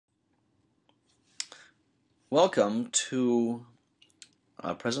Welcome to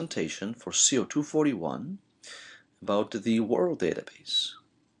a presentation for CO241 about the world database.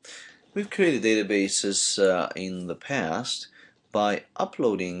 We've created databases in the past by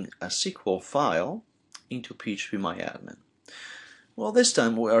uploading a SQL file into PHP-MyAdmin. Well, this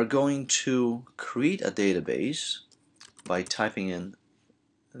time we are going to create a database by typing in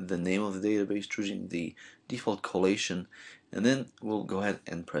the name of the database, choosing the default collation, and then we'll go ahead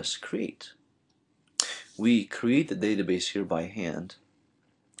and press create. We create the database here by hand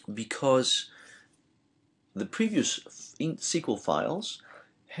because the previous SQL files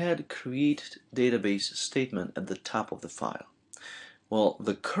had create database statement at the top of the file. Well,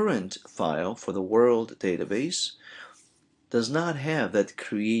 the current file for the world database does not have that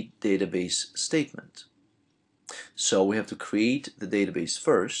create database statement. So we have to create the database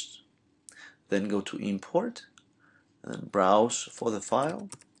first, then go to import, and then browse for the file,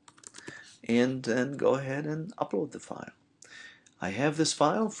 and then go ahead and upload the file. I have this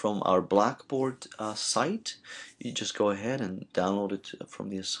file from our Blackboard site. You just go ahead and download it from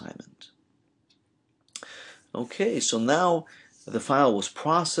the assignment. Okay, so now the file was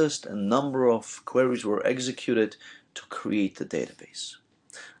processed and a number of queries were executed to create the database.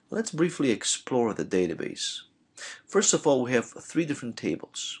 Let's briefly explore the database. First of all, we have three different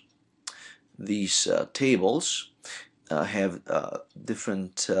tables. These tables have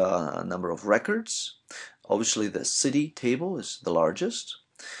different number of records. Obviously, the city table is the largest.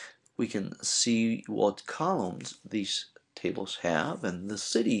 We can see what columns these tables have, and the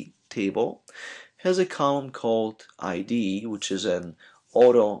city table has a column called ID, which is an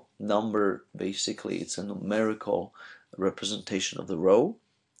auto number. Basically, it's a numerical representation of the row.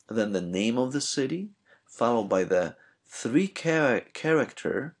 And then the name of the city, followed by the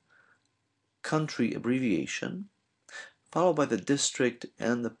three-character country abbreviation, followed by the district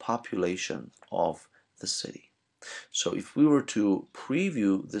and the population of the city. So if we were to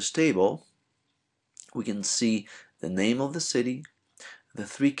preview this table, we can see the name of the city, the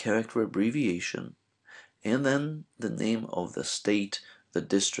three-character abbreviation, and then the name of the state, the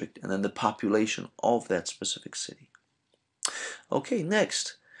district, and then the population of that specific city. Okay,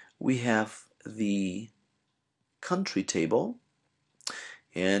 next we have the country table,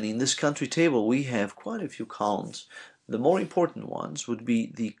 and in this country table we have quite a few columns. The more important ones would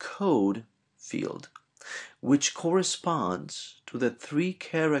be the code field, which corresponds to the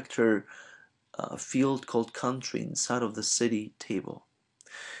three-character field called country inside of the city table.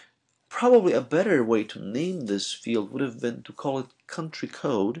 Probably a better way to name this field would have been to call it country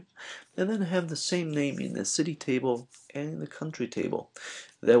code and then have the same name in the city table and in the country table.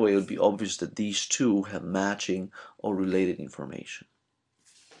 That way it would be obvious that these two have matching or related information.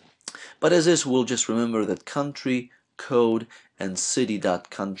 But as is, we'll just remember that country, code, and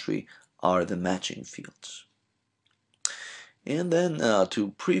city.country are the matching fields. And then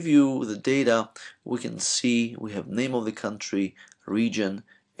to preview the data, we can see we have name of the country, region,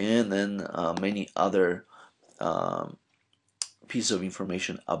 and then many other pieces of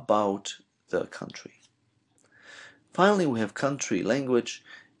information about the country. Finally, we have country language,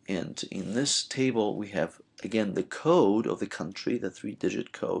 and in this table we have again the code of the country, the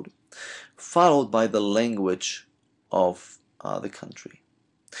three-digit code, followed by the language of the country.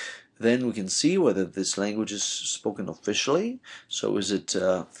 Then we can see whether this language is spoken officially. So is it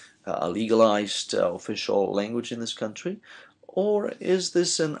a legalized official language in this country, or is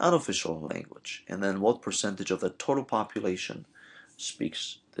this an unofficial language? And then what percentage of the total population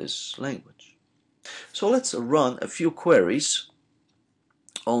speaks this language? So let's run a few queries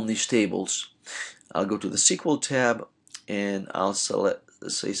on these tables. I'll go to the SQL tab and I'll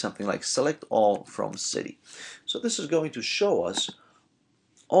say something like select all from city. So this is going to show us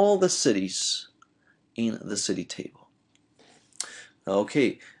all the cities in the city table.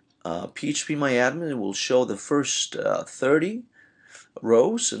 Okay, PHP-MyAdmin will show the first 30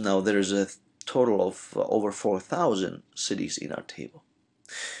 rows, and now there's a total of over 4,000 cities in our table.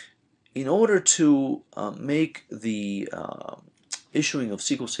 In order to make the issuing of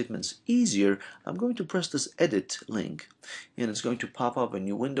SQL statements easier, I'm going to press this edit link, and it's going to pop up a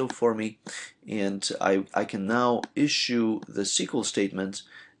new window for me, and I can now issue the SQL statements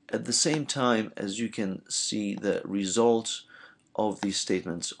at the same time as you can see the results of these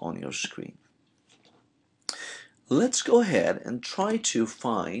statements on your screen. Let's go ahead and try to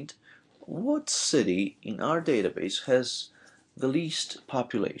find what city in our database has the least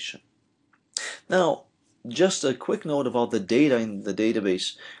population. Now, just a quick note about the data in the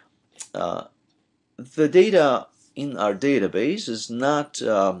database. The data in our database is not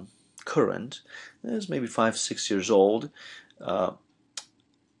current. It's maybe 5-6 years old.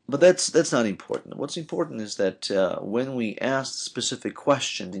 But that's not important. What's important is that when we ask specific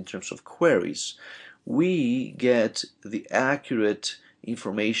questions in terms of queries, we get the accurate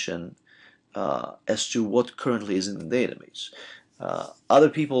information as to what currently is in the database. Other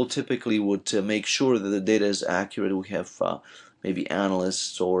people typically would make sure that the data is accurate. We have maybe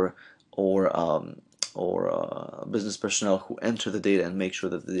analysts or business personnel who enter the data and make sure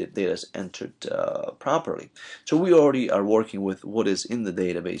that the data is entered properly. So we already are working with what is in the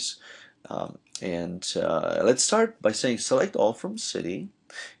database. Let's start by saying select all from city,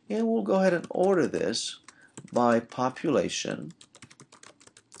 and we'll go ahead and order this by population.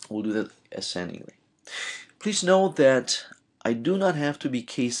 We'll do that ascendingly. Please note that I do not have to be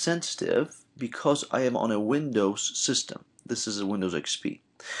case sensitive because I am on a Windows system. This is a Windows XP.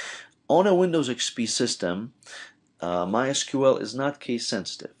 On a Windows XP system, MySQL is not case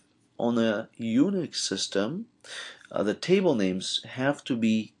sensitive. On a Unix system, the table names have to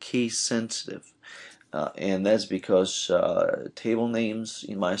be case sensitive. And that's because table names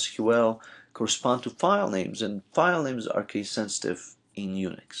in MySQL correspond to file names, and file names are case sensitive in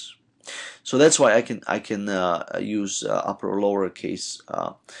Unix. So that's why I can use upper or lower case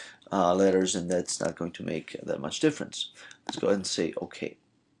letters, and that's not going to make that much difference. Let's go ahead and say OK.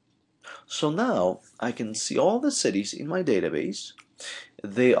 So now I can see all the cities in my database.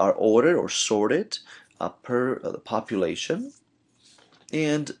 They are ordered or sorted per the population.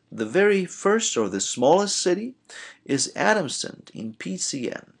 And the very first or the smallest city is Adamson in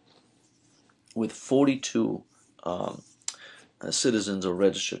PCN with 42 citizens or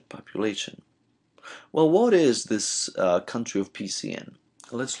registered population. Well, what is this country of PCN?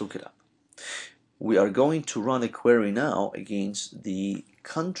 Let's look it up. We are going to run a query now against the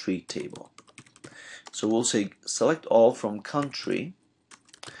country table. So we'll say select all from country,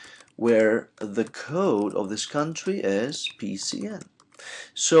 where the code of this country is PCN.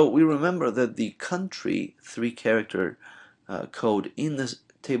 So we remember that the country 3-character code in this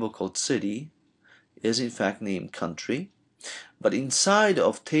table called city is in fact named country, but inside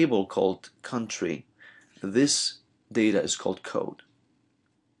of table called country, this data is called code.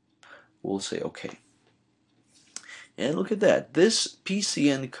 We'll say OK. And look at that. This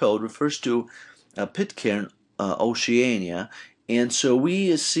PCN code refers to Pitcairn, Oceania, and so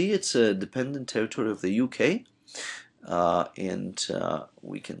we see it's a dependent territory of the UK.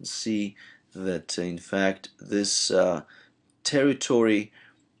 We can see that in fact this territory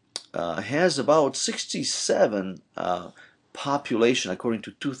has about 67 population according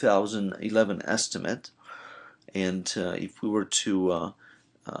to 2011 estimate, and if we were to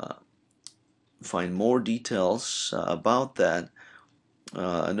find more details about that,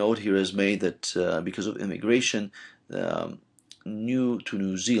 a note here is made that because of immigration new to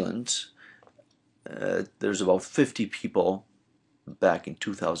New Zealand, there's about 50 people back in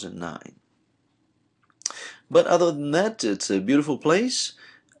 2009. But other than that, it's a beautiful place,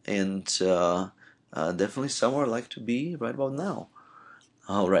 and definitely somewhere I'd like to be right about now.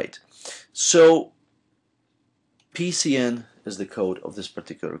 Alright, so PCN is the code of this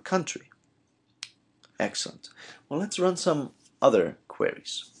particular country. Excellent. Well, let's run some other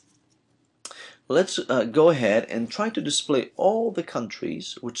queries. Let's go ahead and try to display all the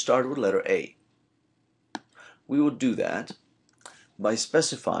countries which start with letter A. We would do that by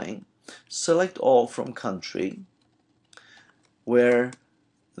specifying select all from country, where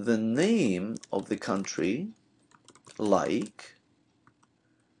the name of the country, like,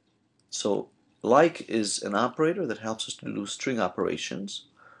 so like is an operator that helps us to do string operations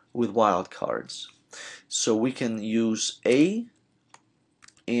with wildcards. So we can use A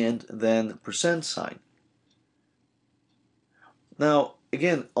and then %. Now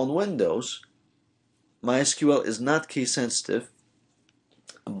again, on Windows, MySQL is not case sensitive,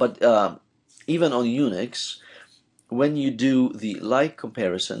 but even on Unix, when you do the like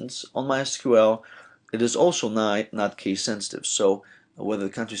comparisons on MySQL, it is also not case sensitive. So whether the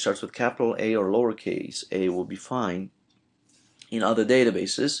country starts with capital A or lowercase a will be fine. In other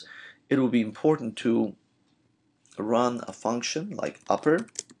databases, it will be important to run a function like upper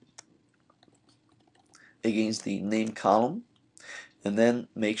against the name column, and then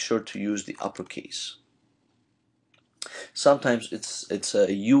make sure to use the uppercase. Sometimes it's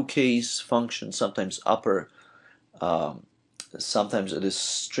a ucase function, sometimes upper, sometimes it is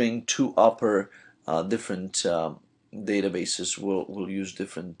string to upper. Different databases will use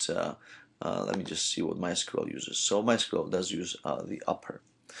different. Let me just see what MySQL uses. So MySQL does use the upper.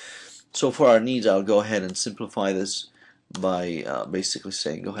 So for our needs, I'll go ahead and simplify this by basically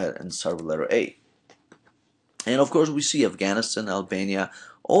saying go ahead and start with letter A. And of course we see Afghanistan, Albania,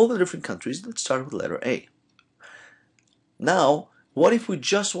 all the different countries that start with letter A. Now What if we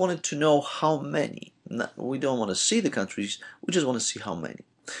just wanted to know how many? We don't want to see the countries, we just want to see how many.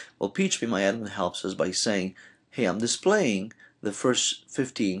 Well, PHPMyAdmin helps us by saying, hey, I'm displaying the first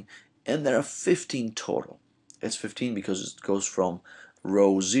 15, and there are 15 total. It's 15 because it goes from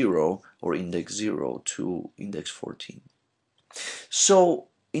row 0 or index 0 to index 14. So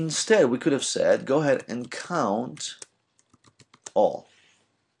instead, we could have said, go ahead and count all.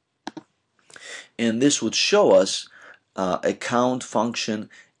 And this would show us a count function,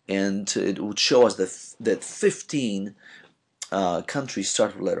 and it would show us that 15 countries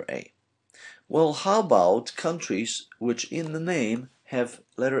start with letter A. Well, how about countries which in the name have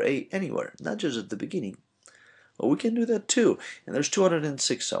letter A anywhere, not just at the beginning? Well, we can do that too, and there's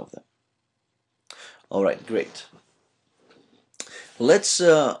 206 of them. All right, great. Let's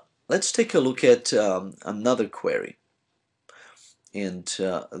take a look at another query, and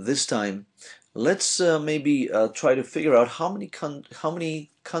this time let's maybe try to figure out how many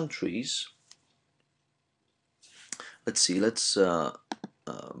countries. Let's see. Let's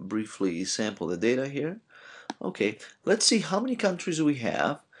briefly sample the data here. Okay, let's see how many countries we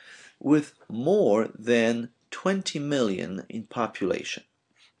have with more than 20 million in population.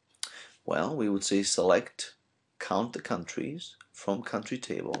 Well, we would say select, count the countries from country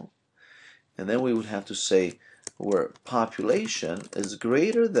table, and then we would have to say where population is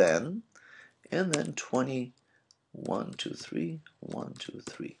greater than, and then 20, 1, 2, 3, 1, 2,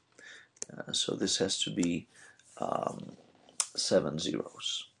 3. So this has to be 7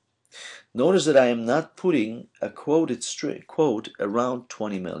 zeros. Notice that I am not putting a quoted quote around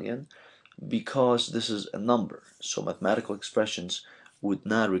 20 million because this is a number. So mathematical expressions would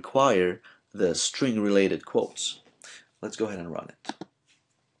not require the string-related quotes. Let's go ahead and run it.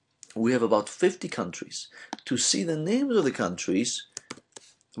 We have about 50 countries. To see the names of the countries,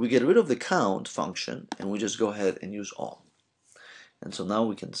 we get rid of the count function and we just go ahead and use all. And so now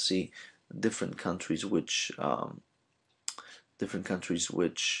we can see different countries which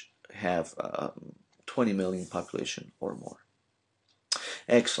have 20 million population or more.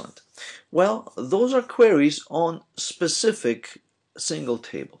 Excellent. Well, those are queries on specific single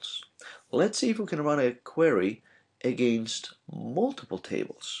tables. Let's see if we can run a query against multiple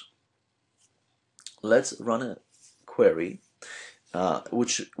tables. Let's run a query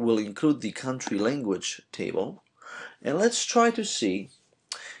which will include the country language table, and let's try to see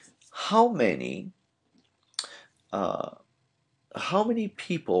how many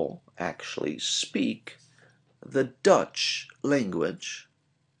people actually speak the Dutch language.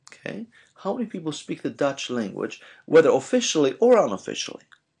 Okay, how many people speak the Dutch language, whether officially or unofficially?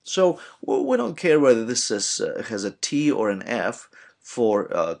 So we don't care whether this has a T or an F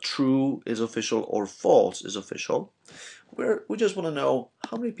for true is official or false is official. We just want to know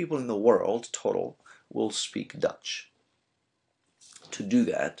how many people in the world total will speak Dutch. To do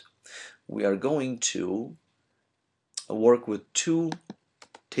that, we are going to work with two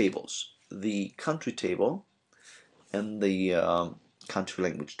tables, the country table and the country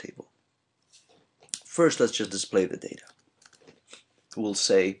language table. First, let's just display the data. We'll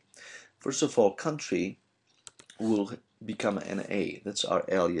say, first of all, country will become an A. That's our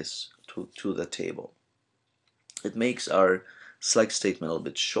alias to the table. It makes our select statement a little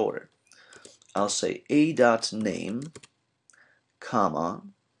bit shorter. I'll say a.name, comma,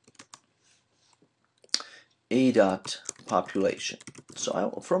 a.population.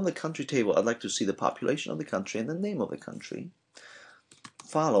 So from the country table, I'd like to see the population of the country and the name of the country,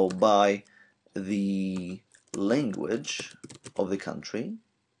 followed by the language of the country,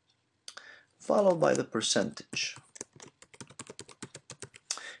 followed by the percentage.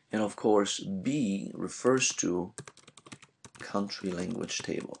 And of course, B refers to country language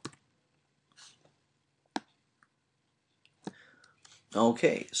table.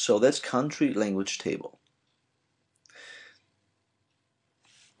 Okay, so that's country language table.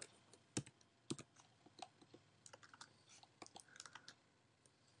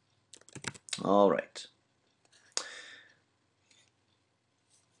 All right.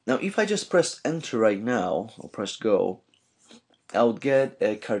 Now, if I just press enter right now, or press go, I would get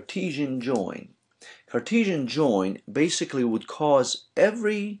a Cartesian join. Cartesian join basically would cause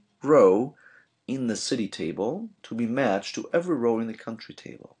every row in the city table to be matched to every row in the country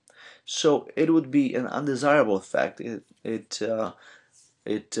table. So it would be an undesirable effect. It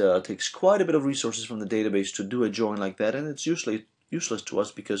takes quite a bit of resources from the database to do a join like that, and it's usually useless to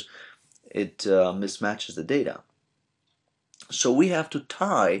us because it mismatches the data. So we have to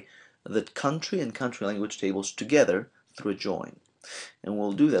tie the country and country language tables together through a join. And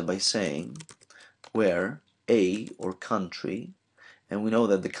we'll do that by saying where A, or country, and we know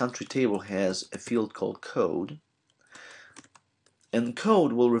that the country table has a field called code. And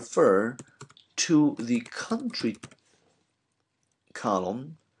code will refer to the country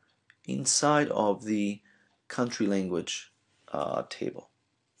column inside of the country language table.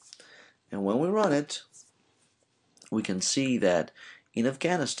 And when we run it, we can see that in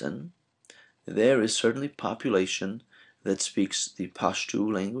Afghanistan there is certainly population that speaks the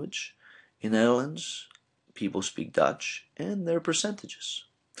Pashto language. In Netherlands, people speak Dutch, and there are percentages.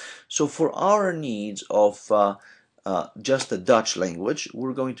 So for our needs of just the Dutch language,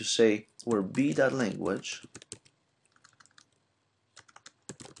 we're going to say where b.language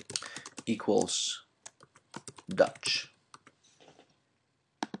equals Dutch.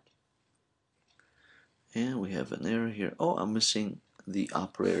 And we have an error here. Oh, I'm missing the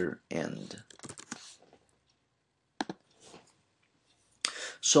operator and.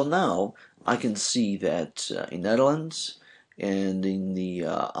 So now I can see that in Netherlands and in the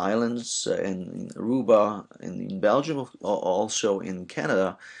islands and in Aruba and in Belgium, also in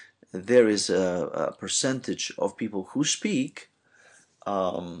Canada, there is a percentage of people who speak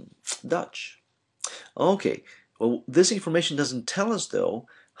Dutch. Okay, well, this information doesn't tell us though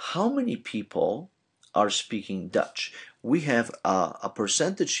how many people are speaking Dutch. We have a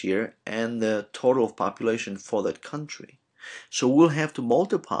percentage here and the total of population for that country. So we'll have to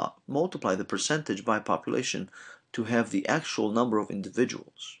multiply the percentage by population to have the actual number of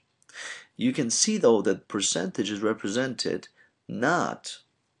individuals. You can see though that percentage is represented not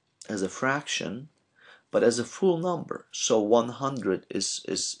as a fraction but as a full number. So 100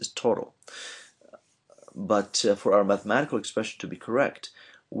 is total. But for our mathematical expression to be correct,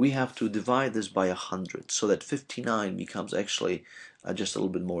 we have to divide this by 100 so that 59 becomes actually just a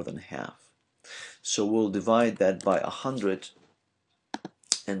little bit more than half. So we'll divide that by 100,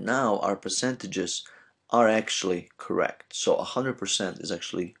 and now our percentages are actually correct. So 100% is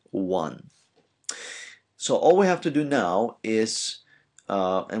actually 1. So all we have to do now is,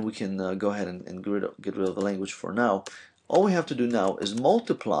 and we can go ahead and get rid of the language for now, all we have to do now is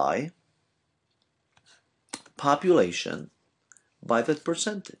multiply population by that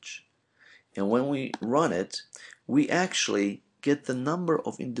percentage. And when we run it, we actually get the number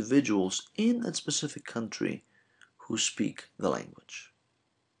of individuals in that specific country who speak the language.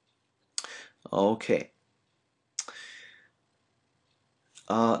 Okay.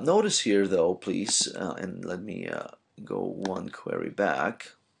 Notice here though, please, and let me go one query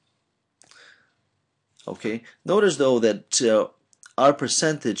back. Okay. Notice though that our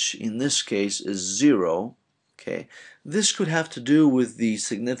percentage in this case is 0. Okay. This could have to do with the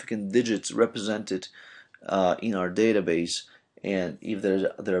significant digits represented in our database, and if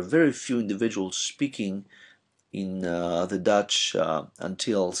there are very few individuals speaking in the Dutch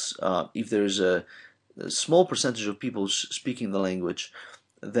until if there's a small percentage of people speaking the language,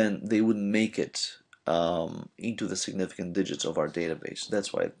 then they wouldn't make it into the significant digits of our database.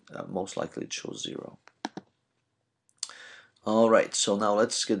 That's why most likely it shows 0. Alright, so now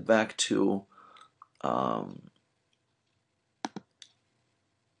let's get back to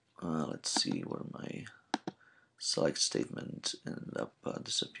let's see where my select statement ended up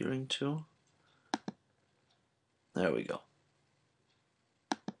disappearing to. There we go.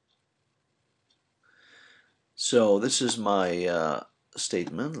 So this is my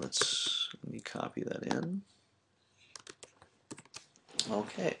statement. Let me copy that in.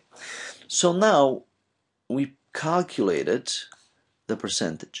 Okay. So now we calculated the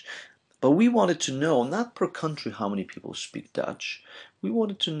percentage. But we wanted to know, not per country how many people speak Dutch, we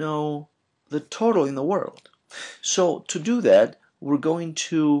wanted to know the total in the world. So to do that, we're going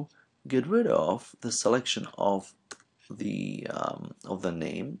to get rid of the selection of the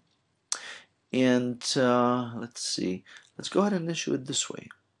name, and let's see, let's go ahead and issue it this way.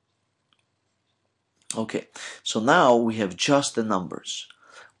 Okay, so now we have just the numbers.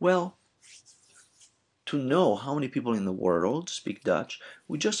 Well, to know how many people in the world speak Dutch,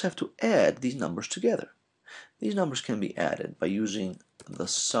 we just have to add these numbers together. These numbers can be added by using the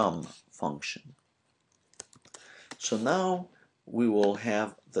sum function. So now we will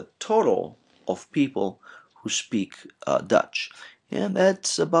have the total of people who speak Dutch, and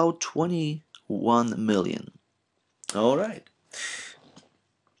that's about 21 million. All right.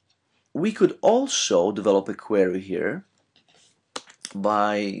 We could also develop a query here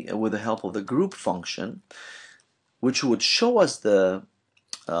with the help of the group function, which would show us the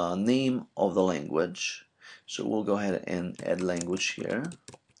name of the language. So we'll go ahead and add language here.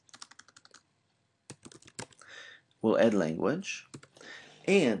 We'll add language,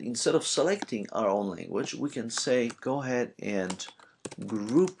 and instead of selecting our own language, we can say go ahead and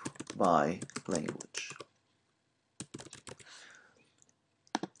group by language.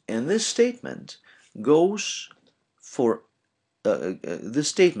 And this statement goes for this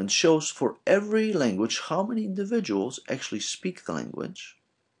statement shows for every language how many individuals actually speak the language,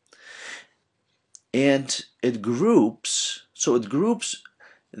 and it groups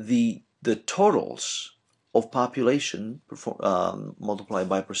the totals of population multiplied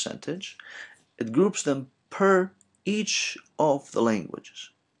by percentage. It groups them per each of the languages.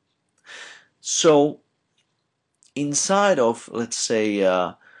 So inside of, let's say,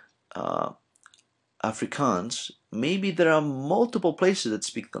 Afrikaans, maybe there are multiple places that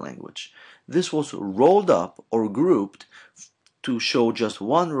speak the language. This was rolled up or grouped to show just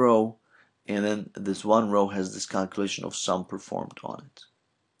one row, and then this one row has this calculation of sum performed on it.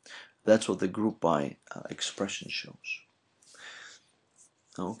 That's what the group by expression shows.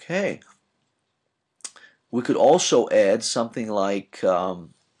 Okay. We could also add something like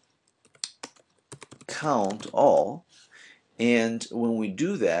count all, and when we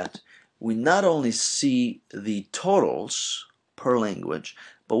do that, we not only see the totals per language,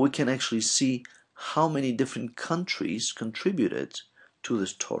 but we can actually see how many different countries contributed to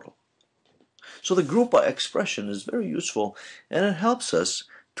this total. So the group by expression is very useful, and it helps us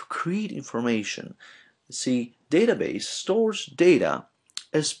to create information. See, database stores data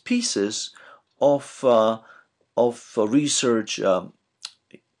as pieces of research.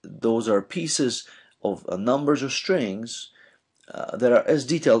 Those are pieces of numbers or strings that are as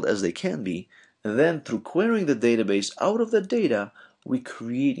detailed as they can be, and then through querying the database, out of the data we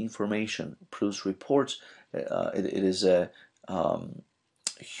create information, produce reports. It is a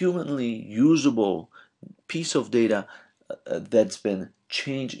humanly usable piece of data that's been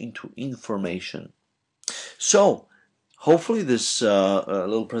changed into information. So hopefully this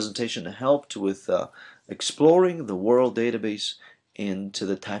little presentation helped with exploring the world database and to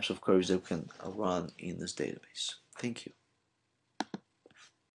the types of queries that we can run in this database. Thank you.